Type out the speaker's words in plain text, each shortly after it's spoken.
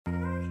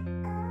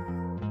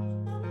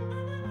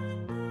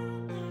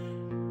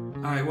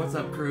Alright, what's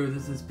up crew?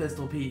 This is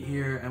Pistol Pete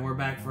here, and we're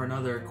back for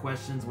another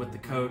Questions with the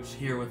Coach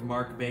here with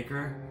Mark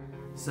Baker.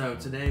 So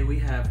today we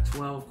have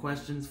 12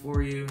 questions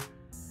for you,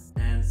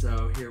 and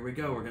so here we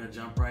go. We're going to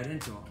jump right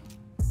into them.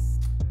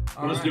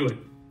 Let's do it.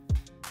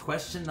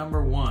 Question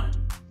number 1.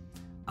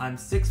 I'm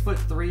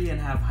 6'3"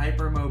 and have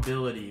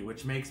hypermobility,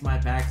 which makes my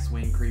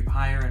backswing creep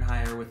higher and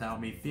higher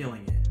without me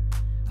feeling it.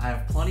 I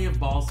have plenty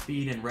of ball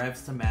speed and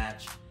revs to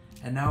match,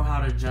 and know how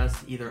to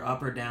adjust either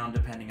up or down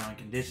depending on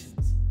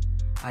conditions.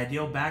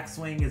 Ideal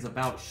backswing is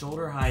about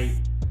shoulder height,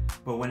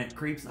 but when it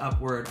creeps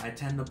upward, I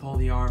tend to pull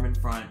the arm in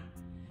front,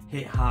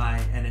 hit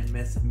high, and it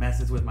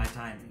messes with my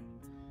timing.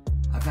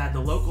 I've had the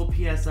local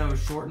PSO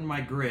shorten my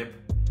grip,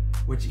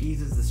 which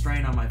eases the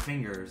strain on my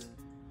fingers,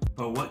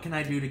 but what can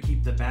I do to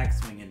keep the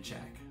backswing in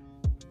check?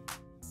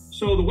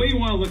 So the way you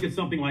want to look at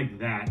something like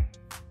that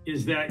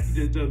is that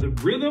the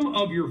rhythm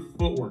of your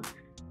footwork.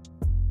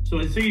 So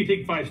let's say you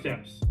take 5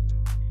 steps.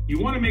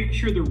 You want to make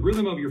sure the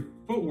rhythm of your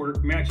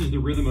footwork matches the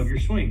rhythm of your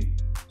swing.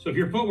 So if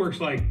your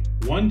footwork's like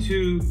 1,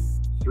 2,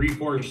 3,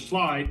 4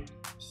 slide,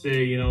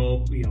 say, you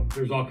know,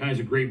 there's all kinds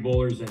of great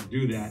bowlers that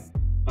do that.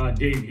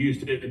 Dave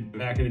Houston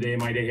back in the day,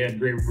 my day had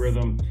great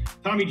rhythm.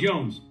 Tommy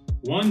Jones,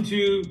 1,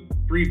 2,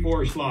 3,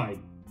 4 slide.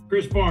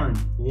 Chris Barnes,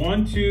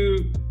 1,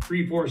 2,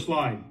 3, 4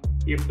 slide.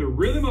 If the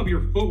rhythm of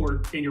your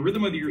footwork and your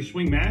rhythm of your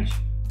swing match,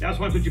 that's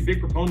why I'm such a big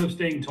proponent of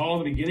staying tall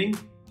in the beginning.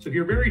 So if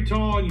you're very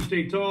tall and you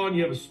stay tall and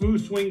you have a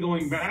smooth swing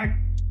going back,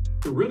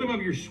 the rhythm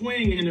of your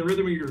swing and the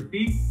rhythm of your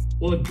feet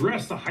will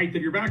address the height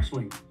of your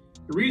backswing.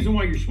 The reason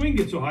why your swing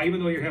gets so high,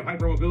 even though you have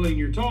hypermobility and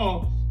you're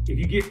tall, if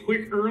you get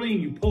quick early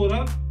and you pull it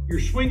up,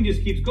 your swing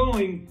just keeps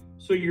going.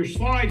 So your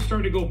slide's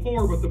starting to go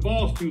forward, but the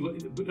ball's too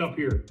up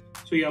here.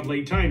 So you have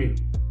late timing.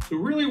 So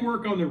really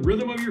work on the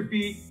rhythm of your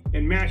feet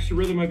and match the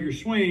rhythm of your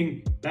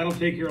swing. That'll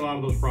take care of a lot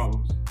of those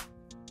problems.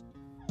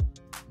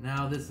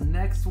 Now this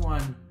next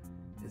one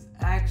is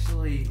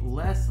actually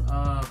less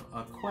of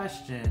a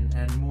question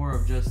and more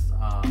of just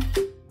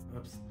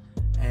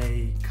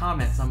a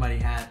comment somebody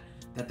had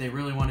that they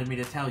really wanted me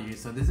to tell you.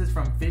 So this is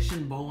from Fish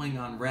and Bowling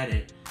on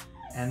Reddit,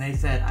 and they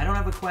said, I don't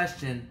have a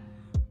question,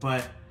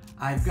 but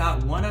I've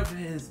got one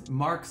of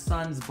Mark's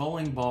son's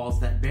bowling balls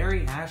that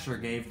Barry Asher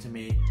gave to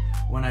me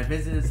when I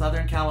visited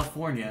Southern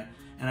California,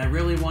 and I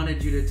really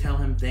wanted you to tell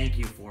him thank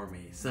you for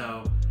me.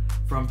 So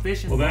from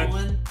Fish and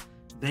Bowling,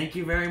 thank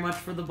you very much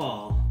for the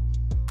ball.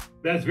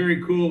 That's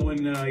very cool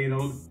when,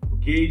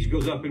 Gage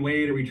goes up in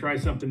weight or we try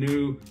something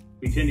new.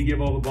 We tend to give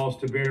all the balls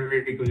to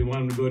Barry because we want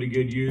them to go to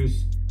good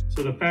use.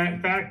 So the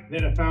fact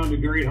that I found a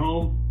Barry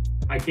home,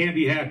 I can't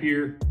be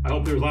happier. I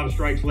hope there's a lot of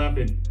strikes left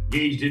and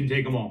Gage didn't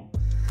take them all.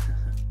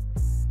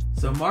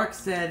 So Mark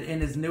said in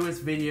his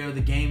newest video,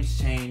 The Game's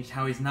Changed,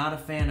 how he's not a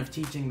fan of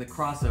teaching the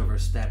crossover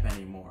step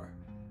anymore.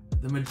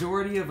 The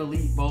majority of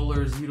elite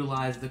bowlers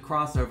utilize the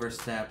crossover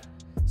step,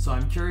 so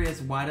I'm curious,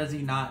 why does he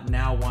not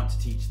now want to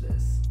teach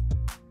this?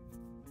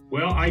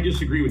 Well, I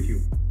disagree with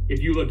you. If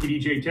you look at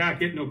E.J.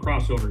 Tackett, no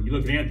crossover. You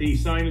look at Anthony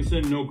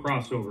Simonson, no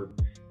crossover.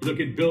 You look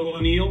at Bill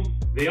O'Neill,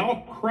 they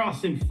all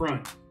cross in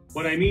front.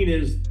 What I mean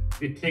is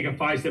they take a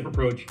 5-step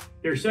approach.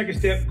 Their second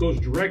step goes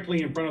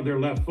directly in front of their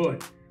left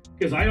foot.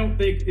 Because I don't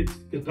think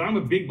because I'm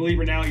a big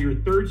believer now, your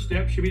third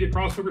step should be the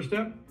crossover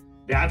step.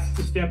 That's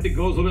the step that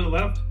goes a little bit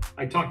left.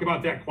 I talk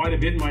about that quite a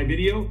bit in my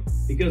video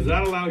because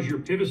that allows your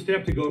pivot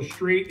step to go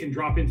straight and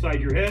drop inside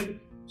your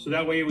head. So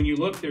that way, when you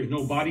look, there's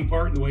no body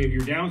part in the way of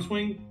your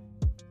downswing.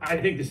 I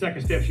think the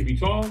second step should be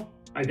tall.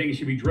 I think it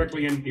should be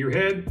directly into your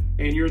head.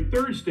 And your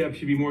third step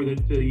should be more the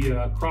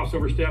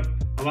crossover step,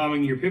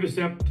 allowing your pivot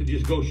step to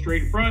just go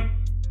straight in front.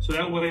 So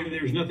that way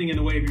there's nothing in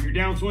the way of your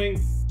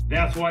downswing.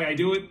 That's why I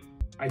do it.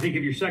 I think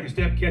if your second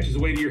step catches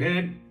the weight of your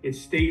head, it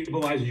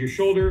stabilizes your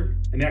shoulder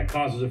and that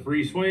causes a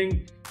free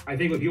swing. I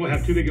think when people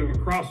have too big of a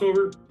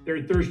crossover,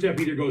 their third step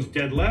either goes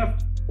dead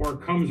left or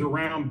comes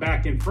around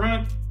back in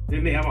front.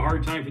 Then they have a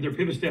hard time for their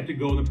pivot step to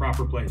go in the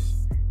proper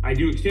place. I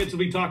do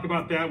extensively talk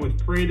about that with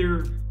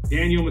Prather,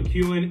 Daniel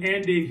McEwen,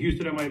 and Dave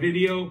Houston on my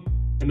video.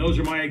 And those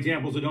are my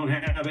examples that don't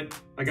have it.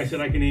 Like I said,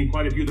 I can name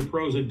quite a few of the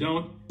pros that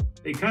don't.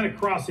 They kind of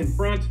cross in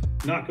front,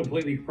 not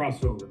completely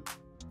cross over.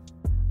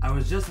 I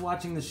was just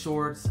watching the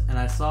shorts and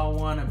I saw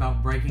one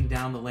about breaking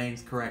down the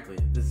lanes correctly.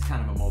 This is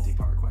kind of a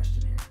multi-part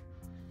question here.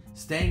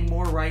 Staying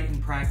more right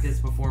in practice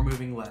before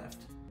moving left.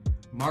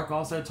 Mark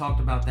also talked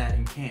about that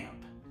in camp.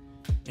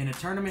 In a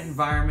tournament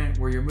environment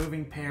where you're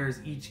moving pairs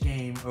each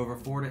game over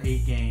 4 to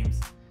 8 games,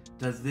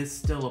 does this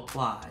still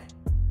apply?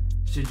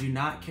 Should you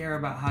not care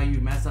about how you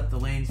mess up the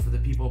lanes for the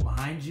people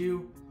behind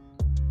you?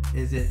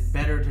 Is it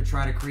better to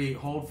try to create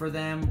hold for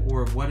them,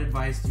 or what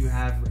advice do you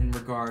have in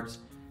regards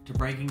to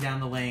breaking down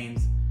the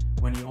lanes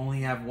when you only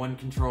have one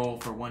control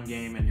for one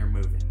game and you're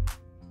moving?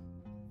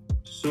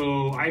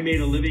 So I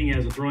made a living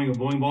as throwing a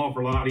bowling ball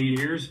for a lot of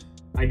years.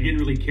 I didn't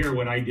really care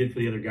what I did for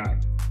the other guy.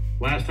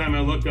 Last time I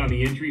looked on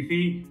the entry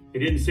fee, it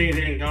didn't say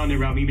anything on there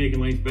about me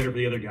making lanes better for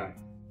the other guy.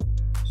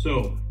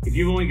 So if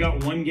you've only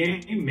got one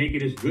game, make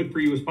it as good for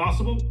you as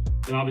possible.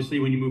 And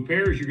obviously when you move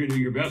pairs, you're gonna do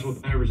your best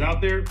with whatever's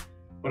out there.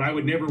 But I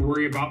would never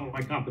worry about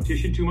my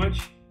competition too much.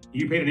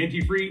 You paid an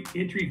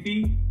entry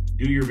fee,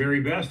 do your very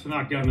best to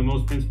knock down the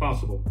most pins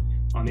possible.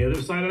 On the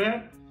other side of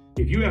that,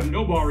 if you have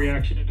no ball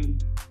reaction,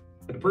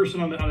 the person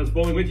on that's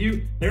bowling with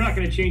you, they're not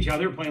going to change how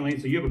they're playing lane,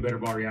 so you have a better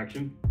ball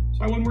reaction.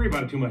 So I wouldn't worry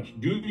about it too much.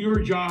 Do your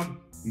job,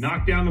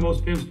 knock down the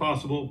most pins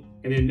possible,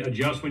 and then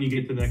adjust when you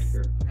get to the next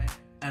pair. Okay.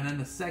 And then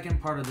the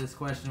second part of this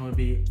question would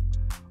be,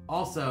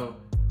 also,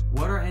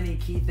 what are any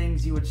key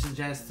things you would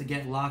suggest to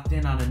get locked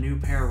in on a new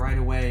pair right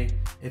away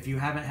if you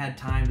haven't had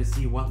time to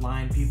see what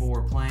line people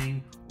were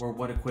playing or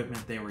what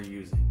equipment they were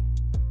using?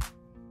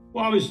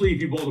 Well, obviously,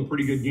 if you bowled a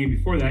pretty good game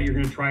before that, you're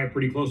going to try it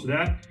pretty close to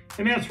that.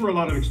 And that's where a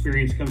lot of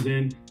experience comes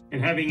in,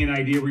 and having an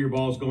idea where your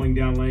ball is going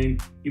down lane.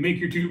 You make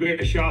your two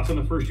best shots on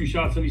the first two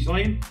shots on each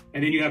lane,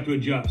 and then you have to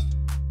adjust.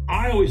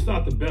 I always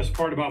thought the best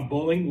part about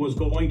bowling was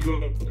going to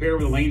a pair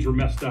where the lanes were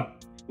messed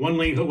up. One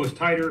lane hook was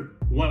tighter,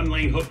 one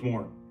lane hooked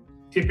more.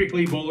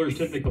 Typically, bowlers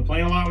tend to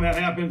complain a lot when that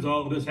happens.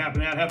 Oh, this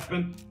happened, that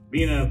happened.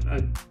 Being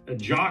a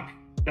jock,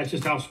 that's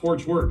just how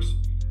sports works.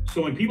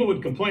 So when people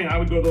would complain, I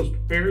would go to those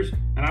pairs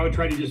and I would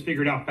try to just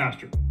figure it out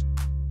faster.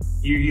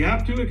 You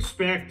have to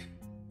expect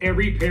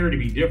every pair to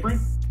be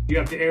different. You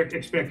have to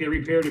expect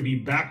every pair to be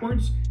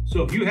backwards.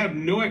 So if you have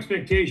no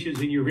expectations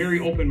and you're very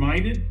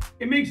open-minded,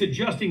 it makes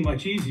adjusting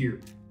much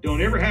easier.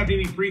 Don't ever have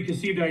any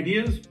preconceived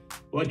ideas.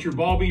 Let your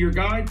ball be your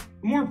guide.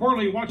 More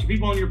importantly, watch the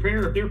people on your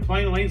pair. If they're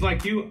playing lanes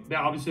like you,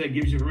 obviously that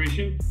gives you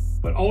information.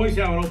 But always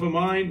have an open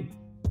mind,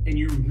 and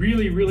you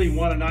really, really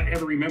want to not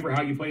ever remember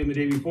how you played them the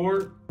day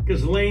before,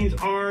 because lanes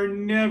are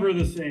never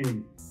the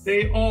same.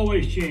 They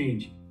always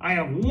change. I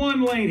have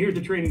one lane here at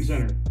the training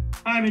center.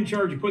 I'm in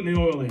charge of putting the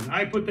oil in.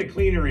 I put the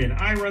cleaner in.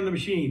 I run the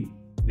machine.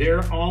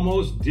 They're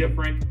almost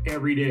different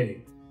every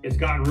day. It's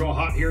gotten real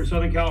hot here in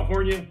Southern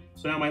California,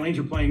 so now my lanes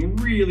are playing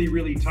really,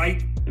 really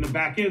tight in the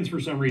back ends for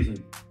some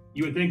reason.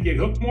 You would think they'd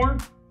hook more.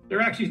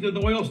 They're actually, the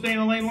oil's staying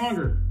in the lane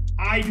longer.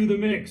 I do the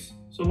mix.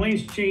 So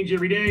lanes change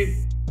every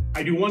day.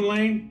 I do one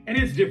lane, and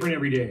it's different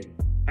every day.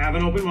 Have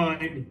an open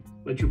mind.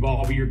 Let your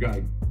ball be your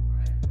guide.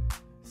 Right.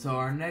 So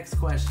our next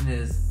question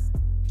is,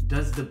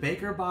 does the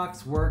Baker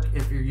box work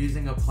if you're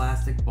using a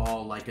plastic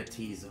ball like a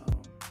T-zone?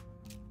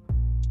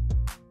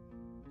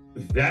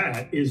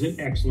 That is an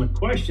excellent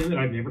question that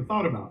I've never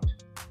thought about.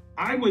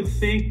 I would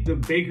think the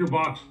Baker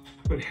box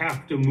would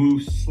have to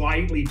move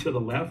slightly to the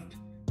left.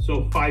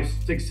 So 5,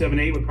 6, 7,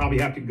 8 would probably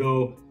have to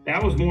go.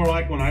 That was more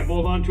like when I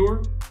bowled on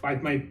tour.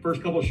 My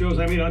first couple of shows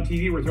I made on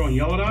TV were throwing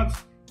yellow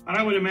dots. And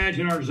I would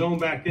imagine our zone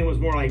back then was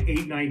more like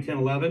 8, 9, 10,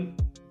 11.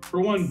 For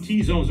one,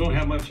 T-zones don't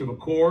have much of a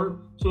core.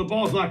 So the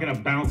ball's not going to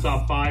bounce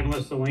off 5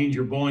 unless the lanes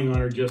you're bowling on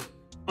are just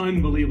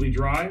unbelievably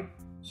dry.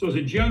 So as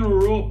a general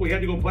rule, if we had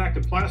to go back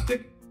to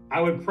plastic,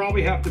 I would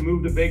probably have to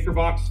move the Baker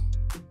box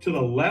to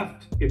the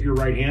left if you're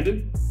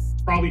right-handed,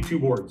 probably 2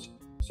 boards.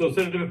 So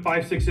instead of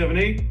 5, 6, 7,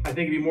 8, I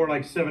think it'd be more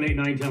like 7, 8,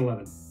 9, 10,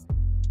 11.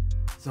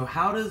 So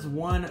how does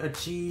one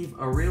achieve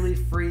a really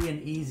free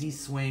and easy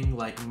swing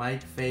like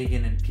Mike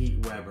Fagan and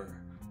Pete Weber?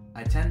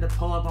 I tend to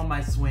pull up on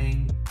my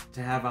swing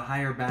to have a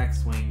higher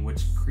backswing,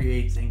 which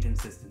creates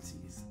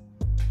inconsistencies.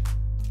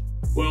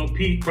 Well,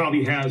 Pete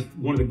probably has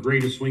one of the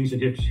greatest swings in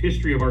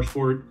history of our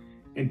sport,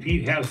 and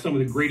Pete has some of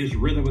the greatest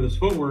rhythm with his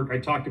footwork. I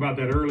talked about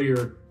that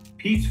earlier.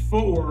 Pete's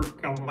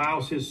footwork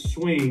allows his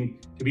swing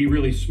to be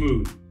really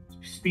smooth.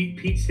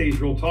 Pete stays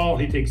real tall.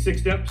 He takes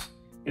 6 steps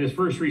in his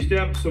first 3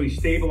 steps, so he's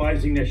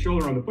stabilizing that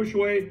shoulder on the push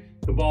away.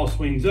 The ball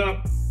swings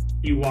up.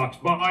 He walks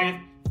by it.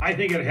 I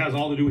think it has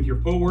all to do with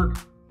your footwork.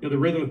 You know, the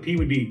rhythm of Pete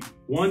would be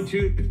 1,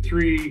 2,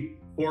 3,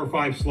 4,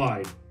 5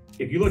 slide.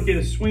 If you look at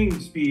his swing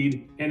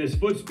speed and his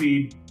foot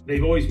speed,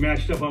 they've always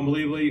matched up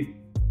unbelievably.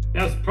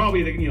 That's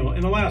probably the,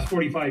 in the last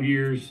 45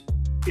 years,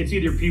 it's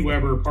either Pete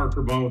Weber or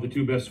Parker Bone with the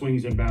 2 best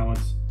swings in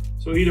balance.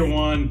 So either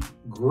one,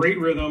 great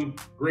rhythm,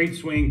 great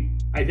swing.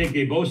 I think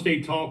they both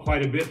stay tall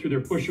quite a bit through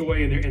their push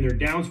away and their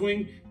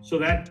downswing. So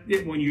that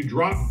when you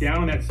drop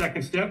down that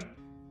second step,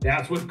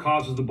 that's what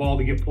causes the ball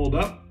to get pulled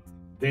up.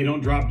 They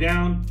don't drop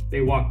down,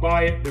 they walk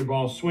by it, their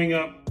balls swing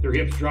up, their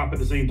hips drop at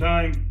the same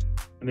time,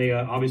 and they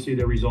obviously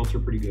their results are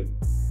pretty good.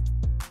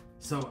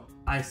 So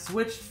I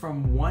switched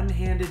from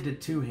one-handed to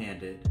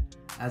two-handed.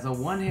 As a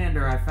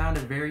one-hander, I found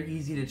it very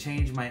easy to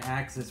change my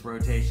axis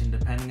rotation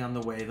depending on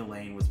the way the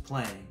lane was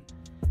playing.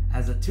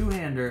 As a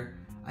two-hander,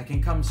 I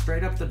can come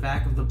straight up the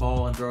back of the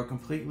ball and throw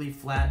completely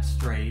flat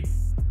straight,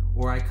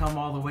 or I come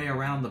all the way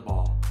around the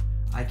ball.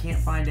 I can't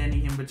find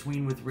any in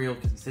between with real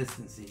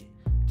consistency.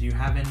 Do you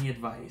have any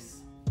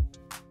advice?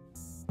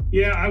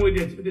 Yeah, I would.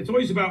 It's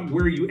always about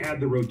where you add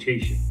the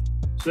rotation.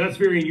 So that's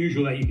very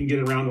unusual that you can get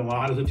around a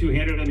lot as a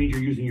two-hander. That means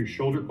you're using your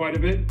shoulder quite a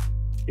bit.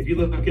 If you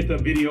look at the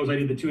videos, I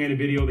did the two-handed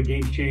video, the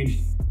game's changed,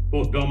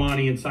 both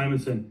Belmonte and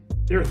Simonson.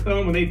 Their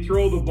thumb, when they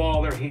throw the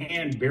ball, their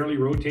hand barely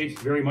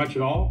rotates very much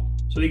at all.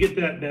 So they get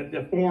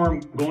that form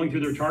going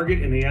through their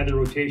target and they add the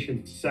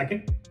rotation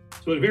second.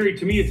 So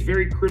to me, it's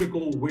very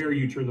critical where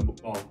you turn the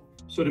ball.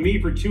 So to me,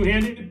 for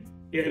two-handed,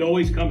 it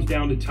always comes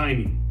down to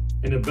timing.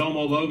 And the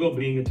Belmo logo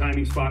being the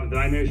timing spot that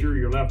I measure,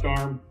 your left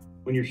arm,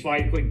 when your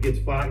slide foot gets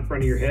flat in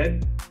front of your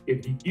head.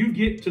 If you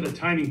get to the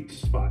timing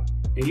spot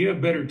and you have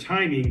better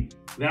timing,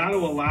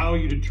 that'll allow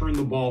you to turn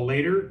the ball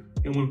later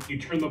And when you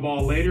turn the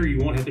ball later,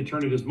 you won't have to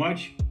turn it as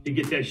much to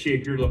get that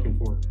shape you're looking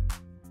for.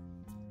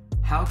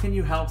 How can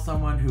you help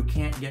someone who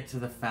can't get to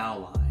the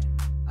foul line?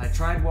 I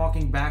tried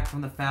walking back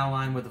from the foul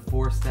line with a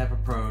 4-step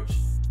approach,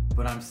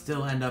 but I'm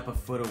still end up a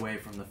foot away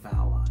from the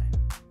foul line.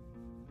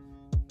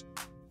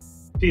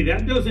 See,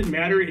 that doesn't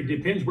matter. It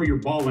depends where your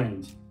ball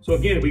lands. So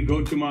again, if we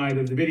go to the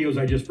videos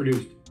I just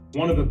produced,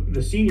 one of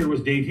the senior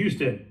was Dave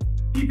Houston.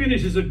 He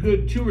finishes a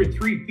good 2 or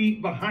 3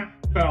 feet behind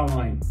the foul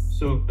line.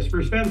 So it's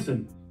for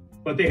Svensson,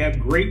 but they have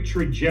great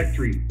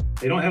trajectory.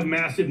 They don't have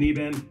massive knee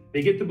bend.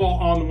 They get the ball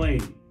on the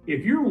lane.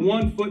 If you're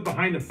 1 foot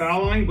behind the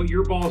foul line, but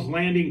your ball is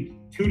landing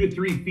 2 to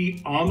 3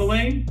 feet on the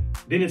lane,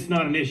 then it's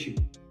not an issue.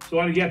 So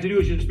what you have to do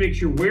is just make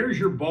sure where's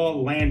your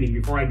ball landing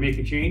before I'd make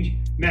a change.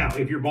 Now,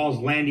 if your ball's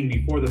landing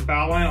before the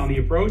foul line on the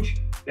approach,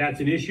 that's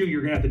an issue.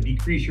 You're gonna have to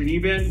decrease your knee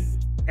bend,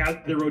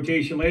 add the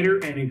rotation later,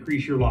 and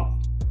increase your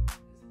loft.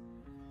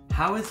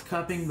 How is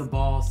cupping the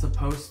ball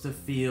supposed to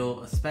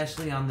feel,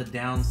 especially on the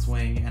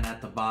downswing and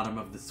at the bottom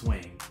of the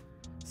swing?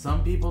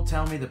 Some people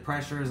tell me the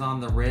pressure is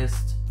on the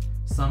wrist,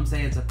 some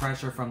say it's a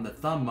pressure from the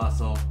thumb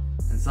muscle,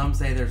 and some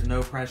say there's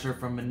no pressure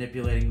from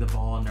manipulating the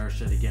ball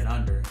inertia to get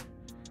under it.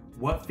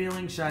 What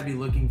feeling should I be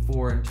looking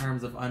for in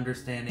terms of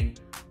understanding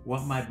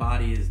what my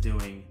body is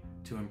doing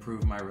to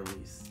improve my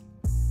release?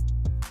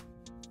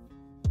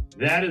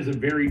 That is a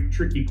very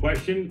tricky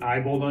question. I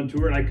bowled on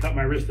tour and I cut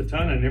my wrist a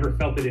ton. I never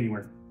felt it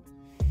anywhere.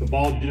 The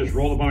ball just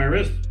rolled up on my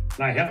wrist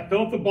and I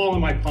felt the ball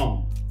in my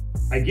palm.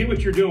 I get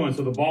what you're doing.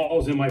 So the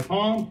ball's in my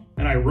palm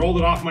and I rolled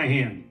it off my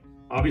hand.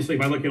 Obviously,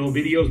 if I look at old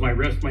videos,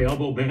 my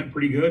elbow bent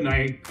pretty good and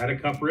I had a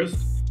cup wrist.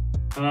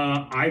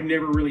 I've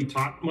never really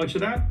taught much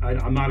of that.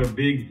 I'm not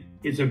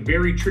it's a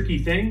very tricky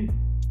thing.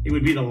 It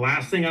would be the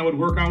last thing I would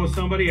work on with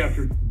somebody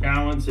after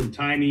balance and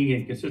timing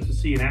and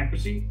consistency and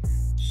accuracy.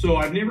 So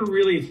I've never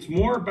really, it's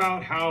more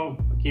about how,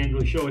 I can't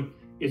really show it.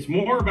 It's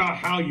more about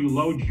how you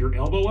load your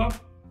elbow up.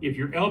 If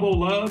your elbow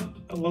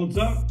loads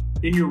up,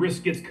 then your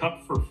wrist gets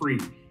cupped for free.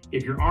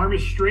 If your arm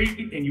is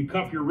straight and you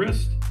cup your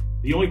wrist,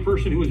 the only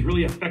person who was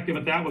really effective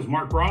at that was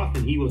Mark Roth,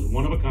 and he was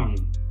one of a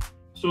kind.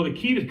 So the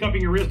key to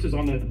cupping your wrist is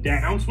on the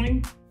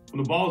downswing.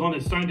 When the ball is on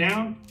its side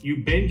down,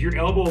 you bend your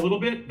elbow a little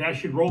bit. That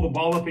should roll the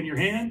ball up in your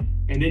hand,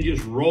 and then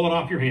just roll it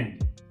off your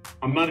hand.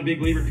 I'm not a big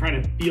believer in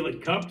trying to feel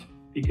it cupped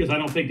because I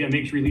don't think that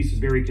makes releases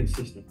very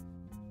consistent.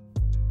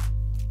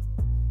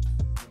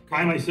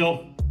 I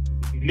myself,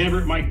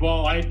 never at my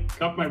ball, I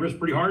cupped my wrist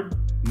pretty hard.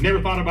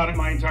 Never thought about it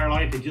my entire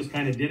life. It just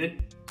kind of did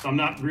it. So I'm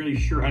not really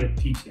sure how to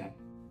teach that.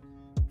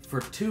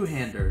 For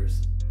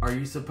two-handers, are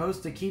you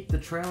supposed to keep the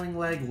trailing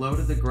leg low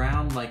to the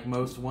ground like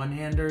most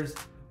one-handers,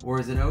 or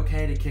is it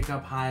okay to kick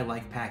up high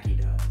like Packy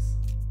does?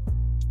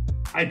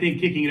 I think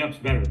kicking it up's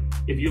better.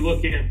 If you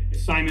look at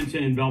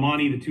Simonson and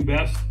Belmonte, the two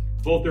best,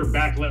 both their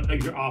back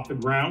legs are off the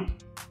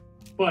ground.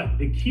 But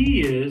the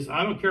key is,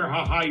 I don't care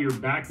how high your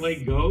back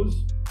leg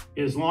goes,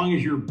 as long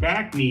as your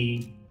back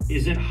knee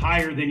isn't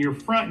higher than your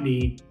front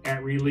knee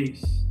at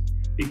release.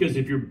 Because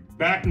if your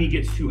back knee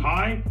gets too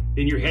high,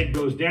 then your head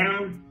goes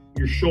down,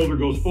 your shoulder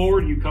goes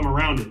forward, and you come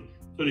around it.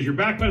 So does your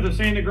back foot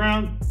stay in the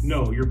ground?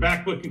 No, your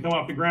back foot can come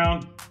off the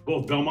ground.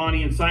 Both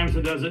Belmonte and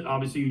Simonson does it.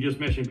 Obviously, you just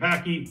mentioned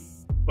Packy,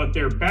 but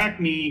their back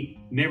knee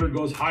never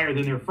goes higher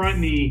than their front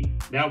knee.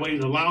 That way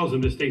it allows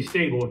them to stay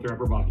stable with their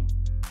upper body.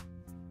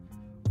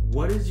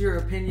 What is your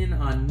opinion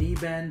on knee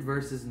bend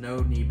versus no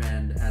knee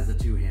bend as a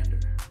two-hander?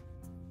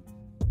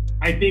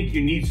 I think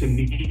you need some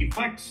knee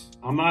flex.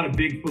 I'm not a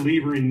big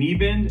believer in knee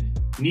bend.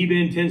 Knee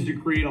bend tends to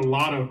create a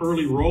lot of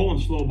early roll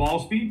and slow ball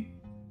speed.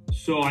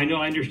 So I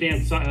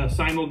understand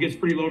Simo gets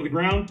pretty low to the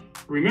ground.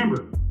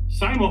 Remember,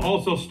 Simo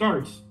also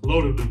starts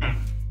low to the ground.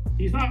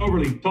 He's not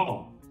overly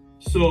tall.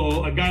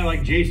 So a guy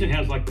like Jason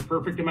has like the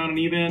perfect amount of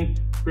knee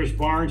bend. Chris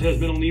Barnes has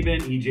middle knee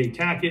bend. EJ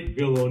Tackett,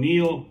 Bill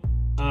O'Neill.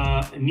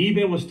 Knee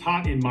bend was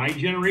taught in my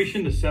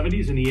generation, the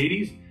 70s and the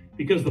 80s,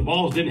 because the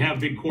balls didn't have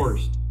big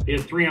cores. They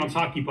had 3-ounce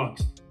hockey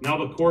pucks. Now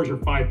the cores are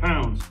 5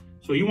 pounds.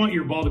 So you want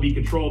your ball to be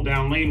controlled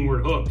down lane where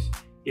it hooks.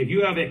 If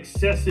you have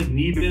excessive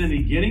knee bend in the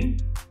beginning,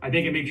 I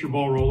think it makes your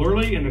ball roll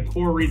early and the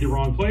core read the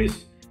wrong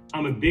place.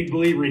 I'm a big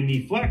believer in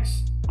knee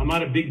flex. I'm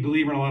not a big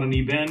believer in a lot of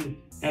knee bend.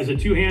 As a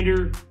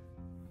two-hander,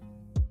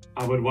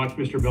 I would watch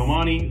Mr.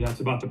 Belmonte. That's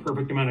about the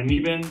perfect amount of knee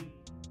bend.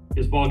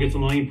 His ball gets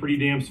in the lane pretty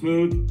damn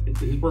smooth.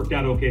 It's worked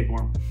out okay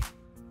for him.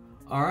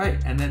 All right,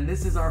 and then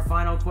this is our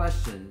final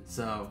question.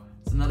 So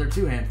it's another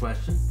two-hand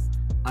question.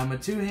 I'm a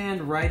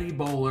two-hand righty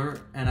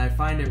bowler, and I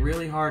find it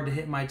really hard to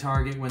hit my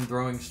target when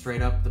throwing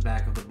straight up the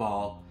back of the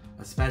ball,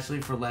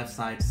 especially for left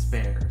side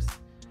spares.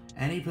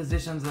 Any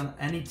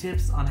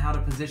tips on how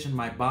to position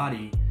my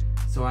body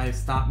so I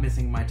stop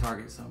missing my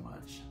target so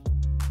much?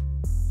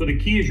 So the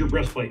key is your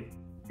breastplate.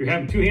 You're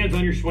having two hands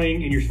on your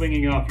swing and you're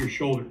swinging off your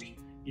shoulders.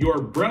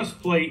 Your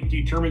breastplate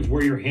determines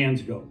where your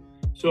hands go.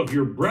 So if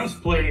your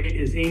breastplate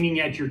is aiming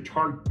at your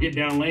target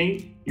down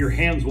lane, your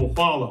hands will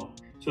follow.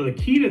 So the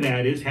key to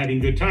that is having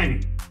good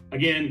timing.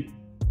 Again,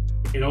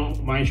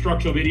 my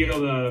instructional video,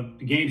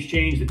 the game's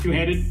changed, the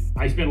two-handed.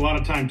 I spend a lot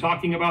of time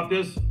talking about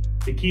this.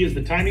 The key is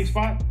the timing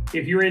spot.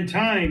 If you're in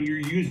time, you're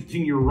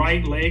using your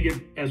right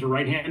leg as a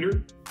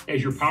right-hander,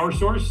 as your power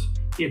source.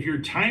 If you're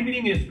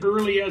timing as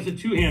early as a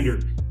two-hander,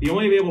 the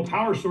only available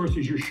power source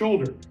is your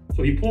shoulder.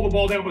 So if you pull the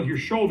ball down with your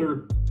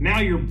shoulder, now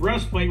your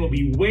breastplate will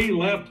be way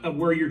left of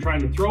where you're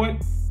trying to throw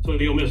it. So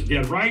you'll miss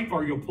dead right,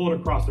 or you'll pull it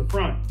across the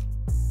front.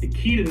 The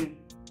key to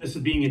this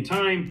is being in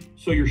time,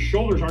 so your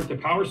shoulders aren't the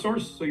power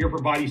source, so your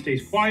upper body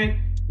stays quiet.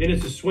 Then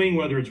it's a swing,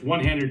 whether it's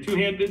one-handed or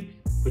two-handed.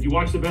 But you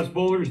watch the best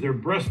bowlers, their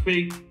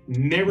breastplate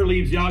never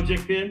leaves the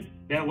object pin.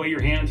 That way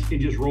your hands can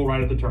just roll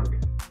right at the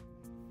target.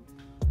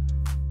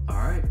 All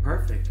right,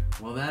 perfect.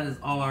 Well, that is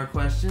all our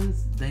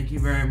questions. Thank you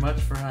very much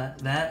for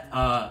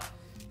that.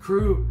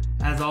 Crew,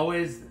 as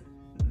always,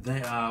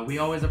 we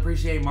always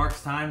appreciate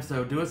Mark's time,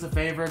 so do us a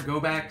favor, go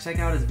back, check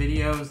out his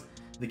videos.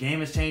 The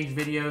Game Has Changed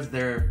videos,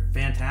 they're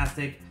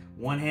fantastic.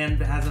 One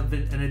hand has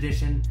an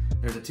edition,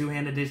 there's a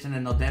two-hand edition,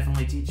 and they'll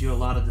definitely teach you a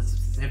lot of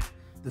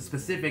the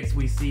specifics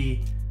we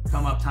see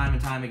come up time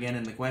and time again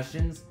in the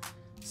questions.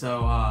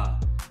 So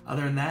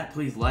other than that,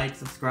 please like,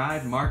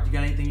 subscribe. Mark, you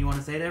got anything you want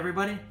to say to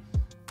everybody?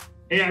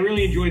 Hey, I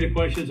really enjoy the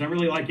questions. I'm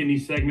really liking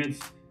these segments.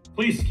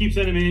 Please keep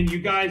sending them in. You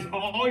guys,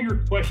 all your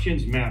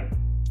questions matter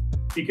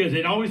because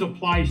it always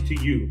applies to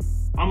you.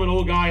 I'm an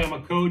old guy, I'm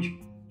a coach.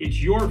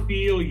 It's your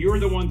field, you're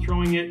the one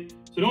throwing it.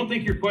 So don't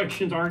think your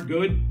questions aren't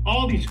good.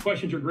 All these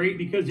questions are great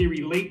because they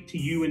relate to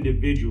you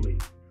individually.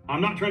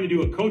 I'm not trying to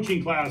do a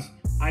coaching class.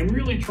 I'm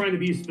really trying to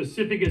be as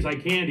specific as I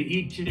can to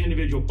each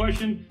individual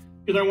question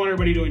because I want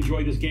everybody to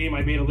enjoy this game.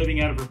 I made a living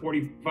at it for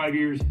 45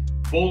 years.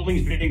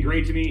 Bowling's been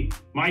great to me.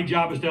 My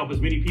job is to help as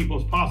many people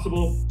as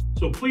possible.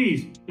 So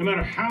please, no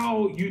matter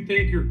how you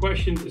think your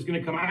question is going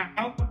to come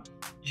out,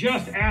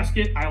 just ask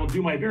it. I will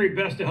do my very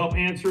best to help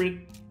answer it,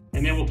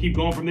 and then we'll keep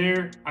going from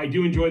there. I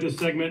do enjoy this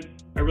segment.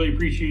 I really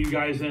appreciate you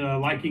guys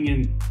liking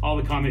and all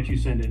the comments you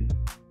send in.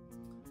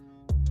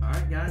 All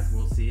right, guys,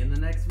 we'll see you in the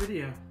next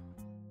video.